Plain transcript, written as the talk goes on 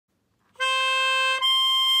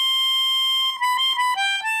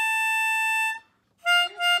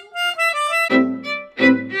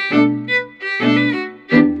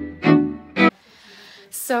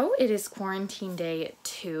it is quarantine day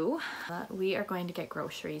 2. We are going to get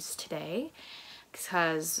groceries today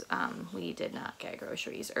because we did not get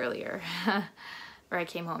groceries earlier. Or I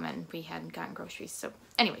came home and we hadn't gotten groceries. So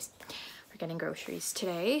anyways, we're getting groceries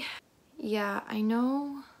today. Yeah, I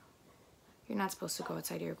know you're not supposed to go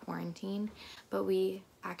outside your quarantine, but we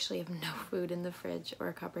actually have no food in the fridge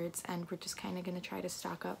or cupboards, and we're just kind of gonna try to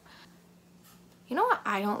stock up. You know what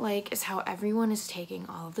I don't like is how everyone is taking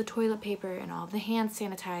all of the toilet paper and all of the hand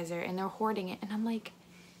sanitizer and they're hoarding it, and I'm like,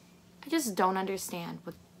 I just don't understand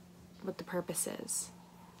what the purpose is.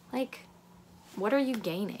 Like, what are you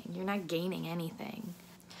gaining? You're not gaining anything.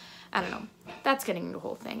 I don't know. That's getting the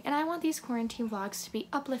whole thing. And I want these quarantine vlogs to be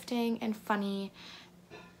uplifting and funny,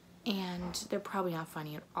 and they're probably not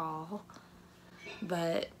funny at all,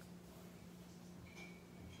 but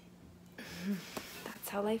that's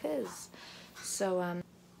how life is. So,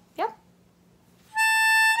 yeah.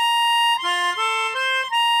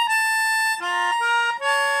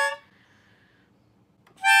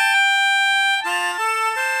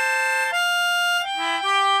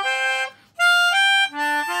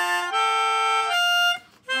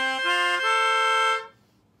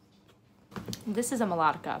 This is a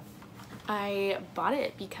melodica. I bought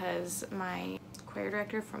it because my choir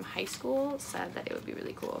director from high school said that it would be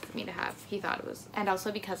really cool for me to have. He thought it was, and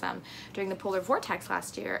also because during the polar vortex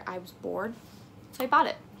last year I was bored, so I bought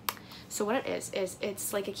it. So what it is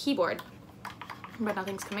it's like a keyboard, but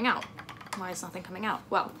nothing's coming out. Why is nothing coming out?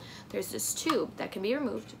 Well, there's this tube that can be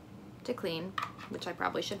removed to clean, which I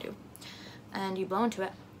probably should do, and you blow into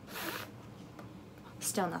it,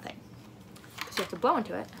 still nothing, because you have to blow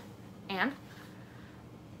into it, and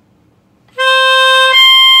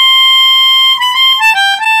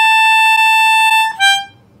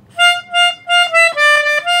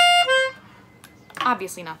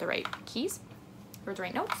obviously not the right keys or the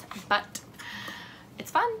right notes, but it's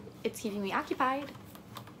fun. It's keeping me occupied.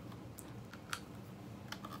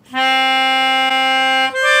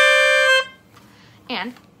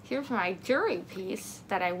 And here's my jury piece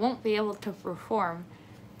that I won't be able to perform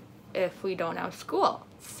if we don't have school.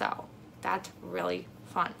 So that's really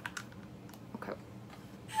fun. Okay.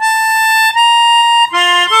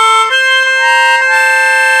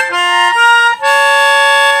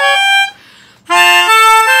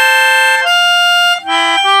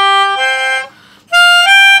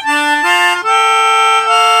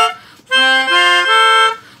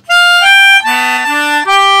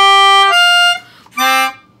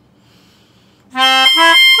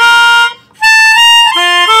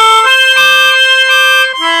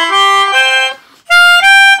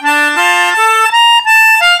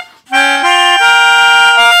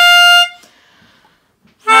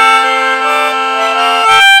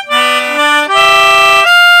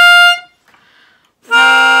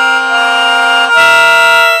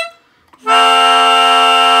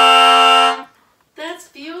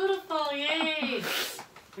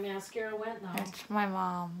 That's my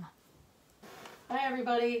mom. Hi,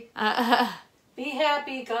 everybody. Be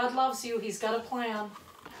happy. God loves you. He's got a plan.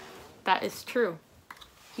 That is true.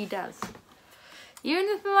 He does. Even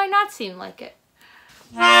if it might not seem like it.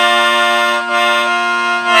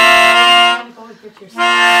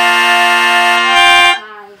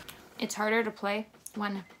 It's harder to play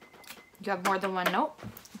when you have more than one note.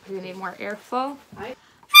 You need more airflow.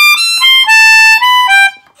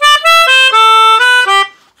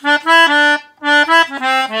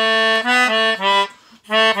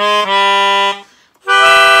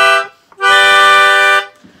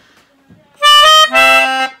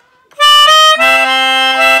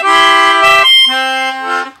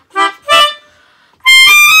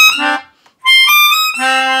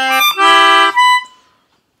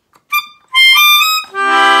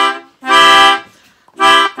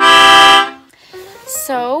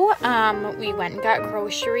 So, we went and got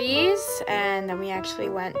groceries, and then we actually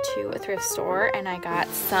went to a thrift store, and I got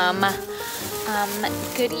some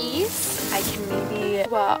goodies. I can maybe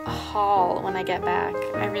do a haul when I get back.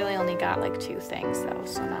 I really only got like 2 things though,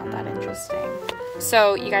 so not that interesting.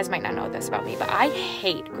 So, you guys might not know this about me, but I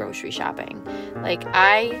hate grocery shopping. Like,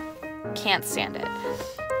 I can't stand it.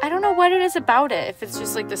 I don't know what it is about it. If it's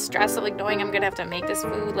just like the stress of like knowing I'm gonna have to make this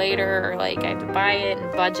food later, or like I have to buy it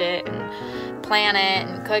and budget and plan it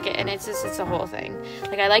and cook it, and it's a whole thing.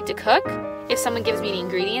 Like, I like to cook. If someone gives me the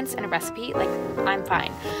ingredients and a recipe, like, I'm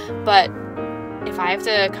fine. But if I have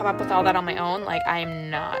to come up with all that on my own, like, I'm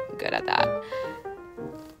not good at that.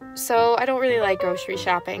 So I don't really like grocery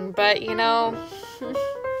shopping, but you know,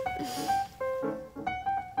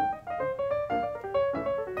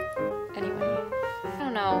 anyway, I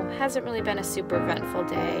don't know, hasn't really been a super eventful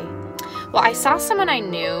day. Well, I saw someone I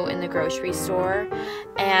knew in the grocery store,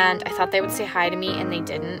 and I thought they would say hi to me and they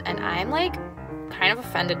didn't, and I'm like kind of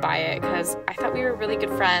offended by it because I thought we were really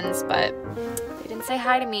good friends, but they didn't say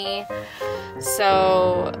hi to me.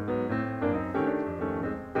 So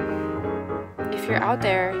if you're out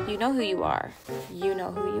there, you know who you are. You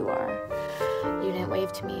know who you are. You didn't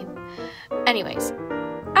wave to me. Anyways,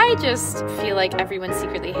 I just feel like everyone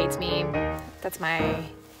secretly hates me. That's my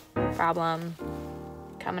problem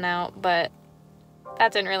coming out, but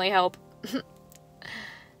that didn't really help.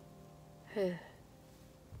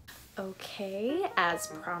 Okay, as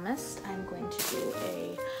promised, I'm going to do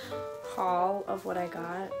a haul of what I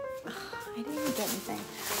got. Ugh, I didn't even get anything.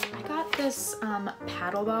 I got this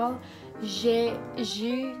paddle ball, jeu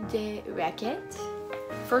de raquette,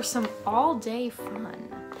 for some all-day fun.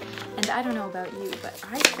 And I don't know about you, but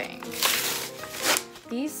I think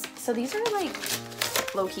these are like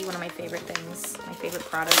low-key one of my favorite things, my favorite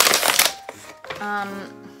products. I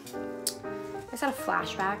just had a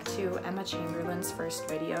flashback to Emma Chamberlain's first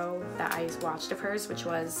video that I watched of hers, which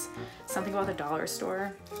was something about the dollar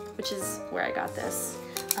store, which is where I got this.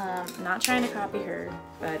 Not trying to copy her,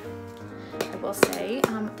 but I will say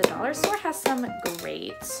the dollar store has some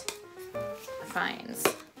great finds.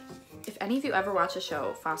 If any of you ever watch the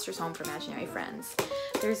show Foster's Home for Imaginary Friends,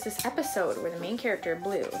 there's this episode where the main character,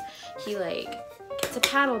 Blue, he like gets a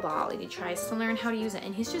paddle ball and he tries to learn how to use it,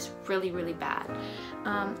 and he's just really, really bad.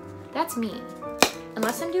 That's me.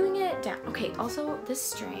 Unless I'm doing it down. Okay, also this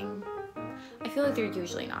string, I feel like they're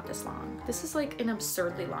usually not this long. This is like an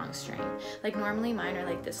absurdly long string. Like normally mine are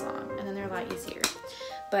like this long and then they're a lot easier.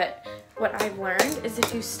 But what I've learned is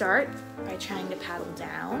if you start by trying to paddle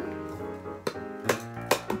down,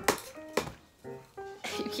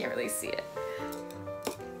 you can't really see it.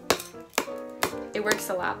 It works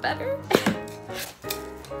a lot better.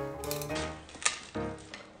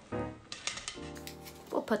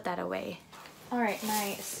 We'll put that away. All right,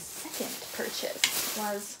 my second purchase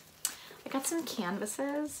was I got some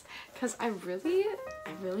canvases because I really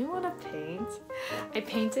want to paint. I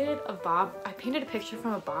painted a picture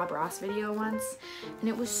from a Bob Ross video once, and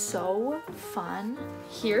it was so fun.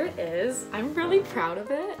 Here it is. I'm really proud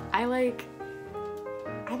of it. I'm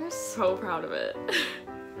so proud of it.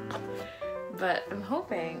 But I'm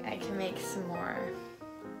hoping I can make some more.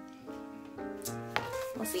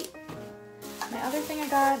 We'll see. My other thing I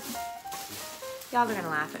got, y'all are gonna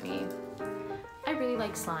laugh at me. I really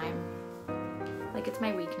like slime. Like, it's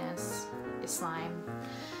my weakness, is slime.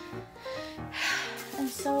 And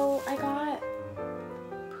so I got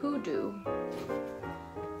Poodoo.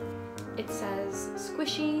 It says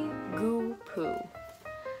squishy goo poo.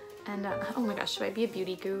 And oh my gosh, should I be a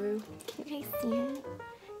beauty guru? Can you guys see it?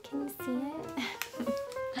 Can you see it?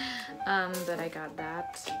 But I got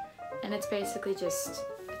that. And it's basically just,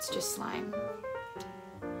 it's just slime.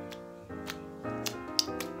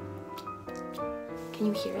 Can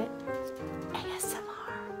you hear it? ASMR.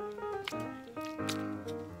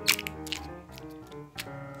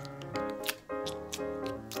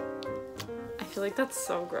 I feel like that's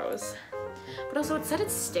so gross. But also it said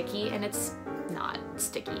it's sticky and it's not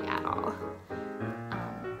sticky at all.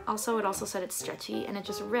 Also, it also said it's stretchy and it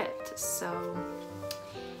just ripped. So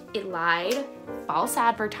it lied. False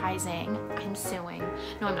advertising. I'm suing.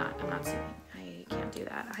 No, I'm not. I'm not suing. I can't do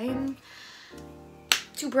that. I am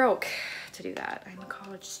too broke to do that. I'm a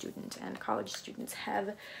college student and college students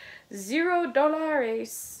have $0.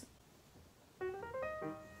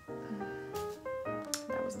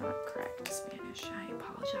 That was not correct Spanish. I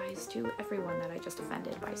apologize to everyone that I just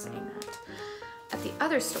offended by saying that. At the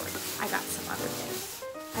other store, I got some other things.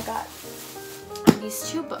 I got these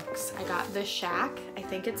two books. I got The Shack. I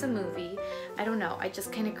think it's a movie. I don't know. I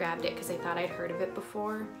just kind of grabbed it because I thought I'd heard of it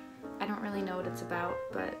before. I don't really know what it's about,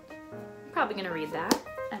 but I'm probably gonna read that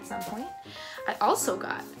at some point. I also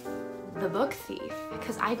got The Book Thief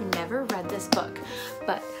because I've never read this book,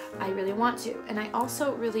 but I really want to. And I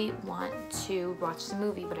also really want to watch the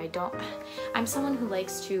movie, but I don't. I'm someone who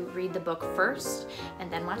likes to read the book first and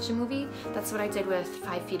then watch the movie. That's what I did with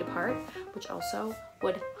 5 Feet Apart, which also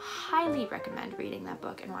would highly recommend reading that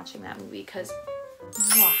book and watching that movie because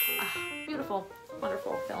beautiful,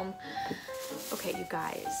 wonderful film. Okay, you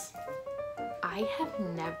guys, I have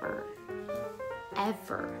never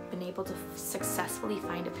ever been able to successfully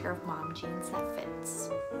find a pair of mom jeans that fits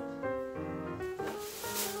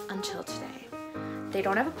until today. They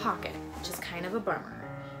don't have a pocket, which is kind of a bummer,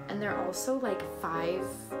 and they're also like 5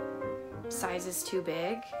 sizes too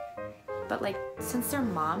big, but like since they're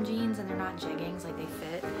mom jeans and they're not jeggings, like they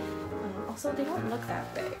fit. Also, they don't look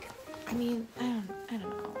that big. I mean, I don't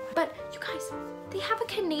know, but you guys, they have a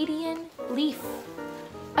Canadian leaf.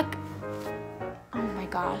 Oh my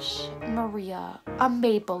gosh, Maria, a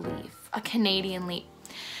maple leaf, a Canadian leaf.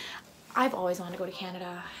 I've always wanted to go to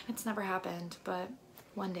Canada. It's never happened, but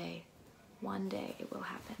one day it will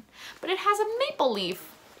happen. But it has a maple leaf.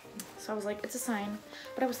 So I was like, it's a sign.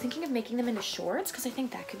 But I was thinking of making them into shorts because I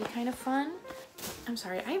think that could be kind of fun. I'm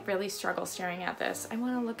sorry, I really struggle staring at this. I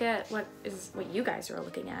want to look at what you guys are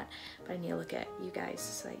looking at, but I need to look at you guys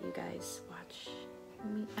so that you guys watch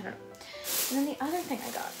me. I don't know. And then the other thing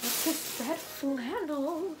I got was this red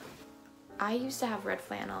flannel. I used to have red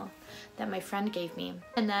flannel that my friend gave me,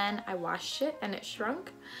 and then I washed it and it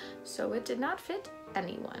shrunk, so it did not fit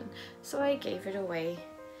anyone. So I gave it away,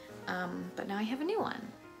 but now I have a new one.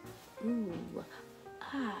 Ooh,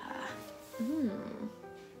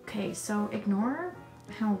 Okay, so ignore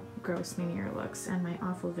how gross my mirror looks and my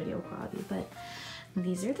awful video quality, but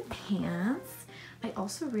these are the pants. I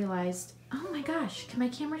also realized, oh my gosh, can my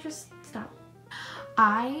camera just stop?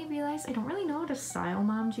 I realized I don't really know how to style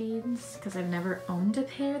mom jeans because I've never owned a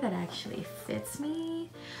pair that actually fits me.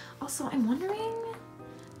 Also, I'm wondering,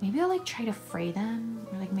 maybe I'll like try to fray them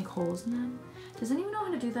or like make holes in them. Does anyone know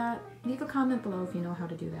how to do that? Leave a comment below if you know how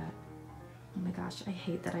to do that. Oh my gosh, I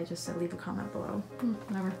hate that I just said leave a comment below.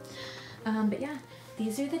 Whatever. But yeah,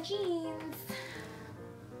 these are the jeans.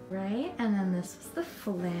 Right? And then this was the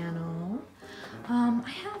flannel. I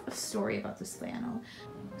have a story about this flannel.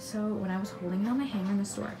 So when I was holding it on my hanger in the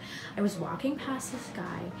store, I was walking past this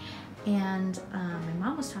guy and my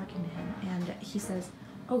mom was talking to him and he says,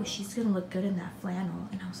 oh, she's gonna look good in that flannel.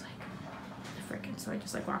 And I was like, frickin'. So I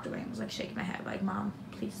just like walked away and was like shaking my head like, Mom,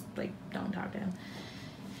 please like don't talk to him.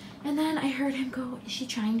 And then I heard him go, is she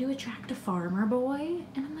trying to attract a farmer boy?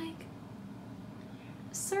 And I'm like,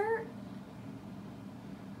 sir?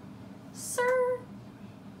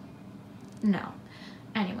 No.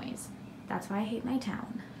 Anyways, that's why I hate my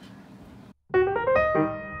town.